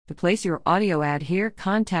To place your audio ad here,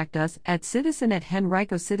 contact us at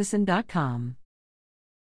citizen@henricocitizen.com.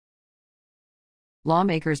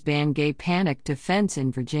 Lawmakers ban gay panic defense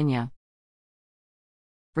in Virginia.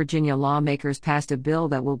 Virginia lawmakers passed a bill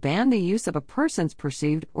that will ban the use of a person's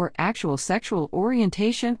perceived or actual sexual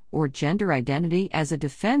orientation or gender identity as a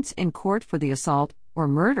defense in court for the assault or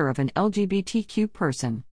murder of an LGBTQ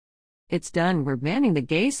person. It's done. We're banning the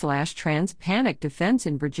gay/trans panic defense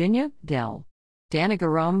in Virginia, Del.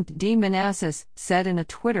 Danica Rome D. Manassas said in a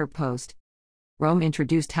Twitter post. Rome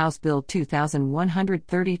introduced House Bill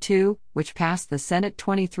 2132, which passed the Senate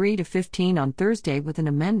 23-15 on Thursday with an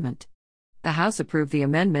amendment. The House approved the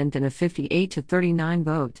amendment in a 58-39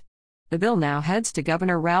 vote. The bill now heads to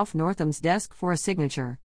Governor Ralph Northam's desk for a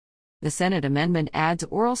signature. The Senate amendment adds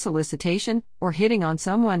oral solicitation or hitting on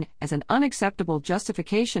someone as an unacceptable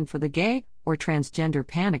justification for the gay or transgender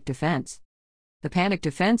panic defense. The panic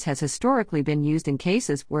defense has historically been used in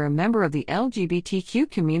cases where a member of the LGBTQ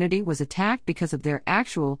community was attacked because of their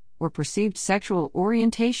actual or perceived sexual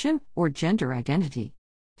orientation or gender identity.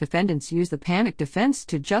 Defendants use the panic defense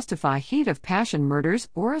to justify heat-of-passion murders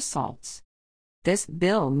or assaults. This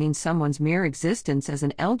bill means someone's mere existence as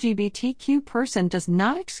an LGBTQ person does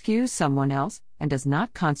not excuse someone else and does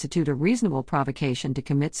not constitute a reasonable provocation to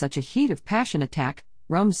commit such a heat-of-passion attack,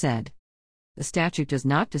 Rome said. The statute does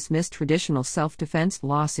not dismiss traditional self-defense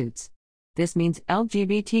lawsuits. This means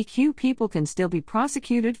LGBTQ people can still be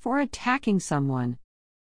prosecuted for attacking someone.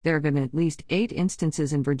 There have been at least 8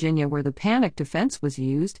 instances in Virginia where the panic defense was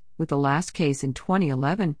used, with the last case in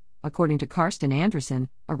 2011, according to Karsten Anderson,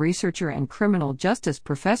 a researcher and criminal justice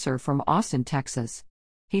professor from Austin, Texas.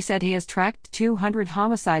 He said he has tracked 200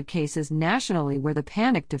 homicide cases nationally where the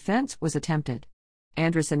panic defense was attempted.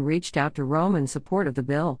 Anderson reached out to Rome in support of the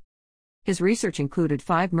bill. His research included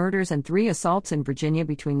 5 murders and 3 assaults in Virginia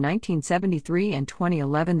between 1973 and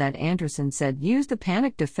 2011 that Anderson said used the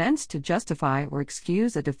panic defense to justify or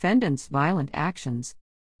excuse a defendant's violent actions.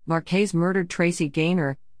 Mark Hayes murdered Tracy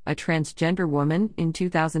Gaynor, a transgender woman, in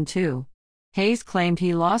 2002. Hayes claimed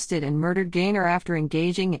he lost it and murdered Gaynor after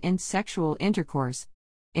engaging in sexual intercourse.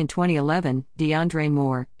 In 2011, DeAndre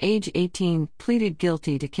Moore, age 18, pleaded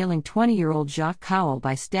guilty to killing 20-year-old Jacques Cowell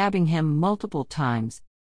by stabbing him multiple times.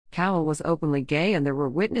 Cowell was openly gay and there were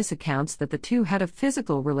witness accounts that the two had a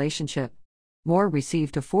physical relationship. Moore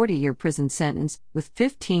received a 40-year prison sentence, with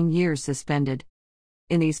 15 years suspended.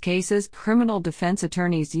 In these cases, criminal defense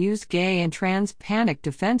attorneys used gay and trans panic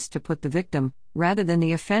defense to put the victim, rather than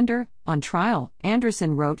the offender, on trial,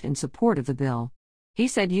 Anderson wrote in support of the bill. He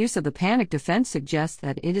said use of the panic defense suggests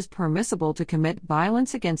that it is permissible to commit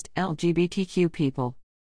violence against LGBTQ people.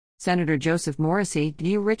 Senator Joseph Morrissey,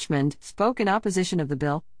 D. Richmond, spoke in opposition of the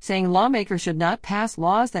bill, saying lawmakers should not pass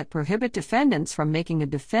laws that prohibit defendants from making a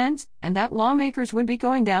defense, and that lawmakers would be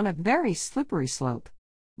going down a very slippery slope.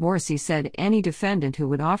 Morrissey said any defendant who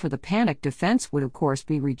would offer the panic defense would of course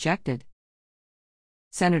be rejected.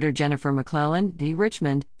 Senator Jennifer McClellan, D.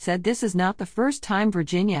 Richmond, said this is not the first time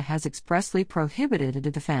Virginia has expressly prohibited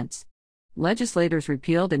a defense. Legislators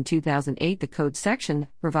repealed in 2008 the code section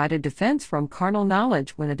provided defense from carnal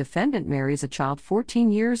knowledge when a defendant marries a child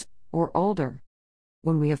 14 years or older.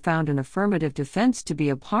 When we have found an affirmative defense to be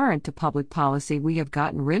abhorrent to public policy, we have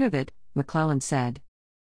gotten rid of it, McClellan said.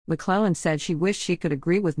 McClellan said she wished she could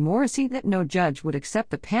agree with Morrissey that no judge would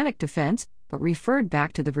accept the panic defense, but referred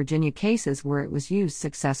back to the Virginia cases where it was used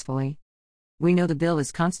successfully. We know the bill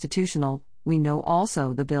is constitutional. We know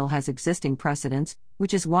also the bill has existing precedents,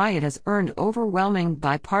 which is why it has earned overwhelming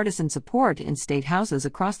bipartisan support in state houses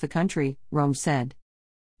across the country, Rome said.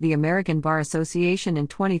 The American Bar Association in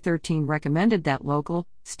 2013 recommended that local,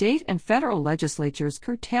 state, and federal legislatures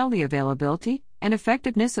curtail the availability and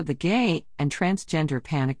effectiveness of the gay and transgender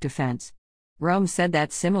panic defense. Rome said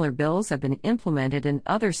that similar bills have been implemented in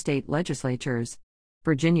other state legislatures.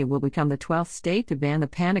 Virginia will become the 12th state to ban the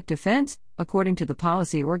panic defense, according to the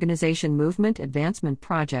policy organization Movement Advancement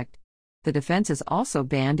Project. The defense is also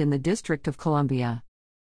banned in the District of Columbia.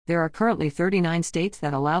 There are currently 39 states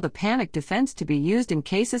that allow the panic defense to be used in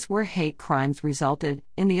cases where hate crimes resulted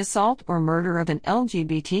in the assault or murder of an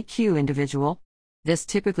LGBTQ individual. This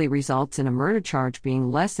typically results in a murder charge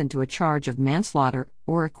being lessened to a charge of manslaughter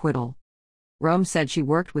or acquittal. Rome said she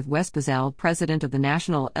worked with Wes Bazell, president of the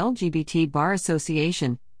National LGBT Bar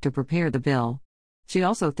Association, to prepare the bill. She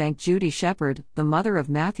also thanked Judy Shepard, the mother of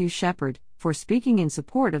Matthew Shepard, for speaking in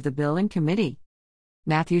support of the bill in committee.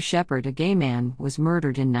 Matthew Shepard, a gay man, was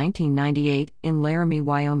murdered in 1998 in Laramie,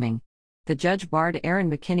 Wyoming. The judge barred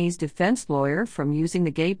Aaron McKinney's defense lawyer from using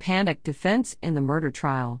the gay panic defense in the murder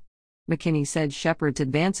trial. McKinney said Shepard's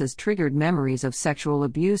advances triggered memories of sexual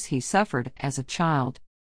abuse he suffered as a child.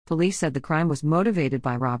 Police said the crime was motivated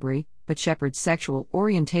by robbery, but Shepherd's sexual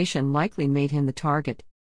orientation likely made him the target.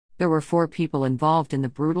 There were 4 people involved in the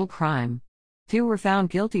brutal crime. 2 were found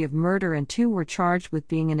guilty of murder and 2 were charged with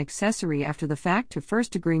being an accessory after the fact to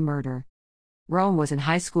first-degree murder. Rome was in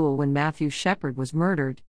high school when Matthew Shepard was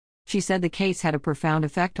murdered. She said the case had a profound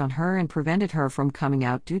effect on her and prevented her from coming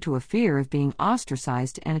out due to a fear of being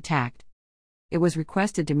ostracized and attacked. It was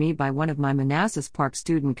requested to me by one of my Manassas Park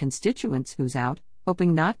student constituents who's out,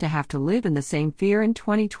 hoping not to have to live in the same fear in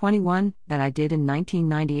 2021 that I did in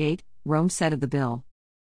 1998, Rome said of the bill.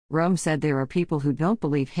 Rome said there are people who don't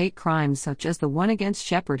believe hate crimes such as the one against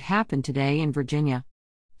Shepard happened today in Virginia.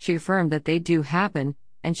 She affirmed that they do happen,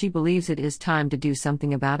 and she believes it is time to do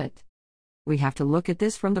something about it. We have to look at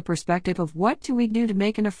this from the perspective of what do we do to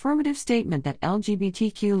make an affirmative statement that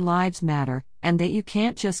LGBTQ lives matter, and that you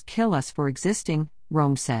can't just kill us for existing,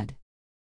 Rome said.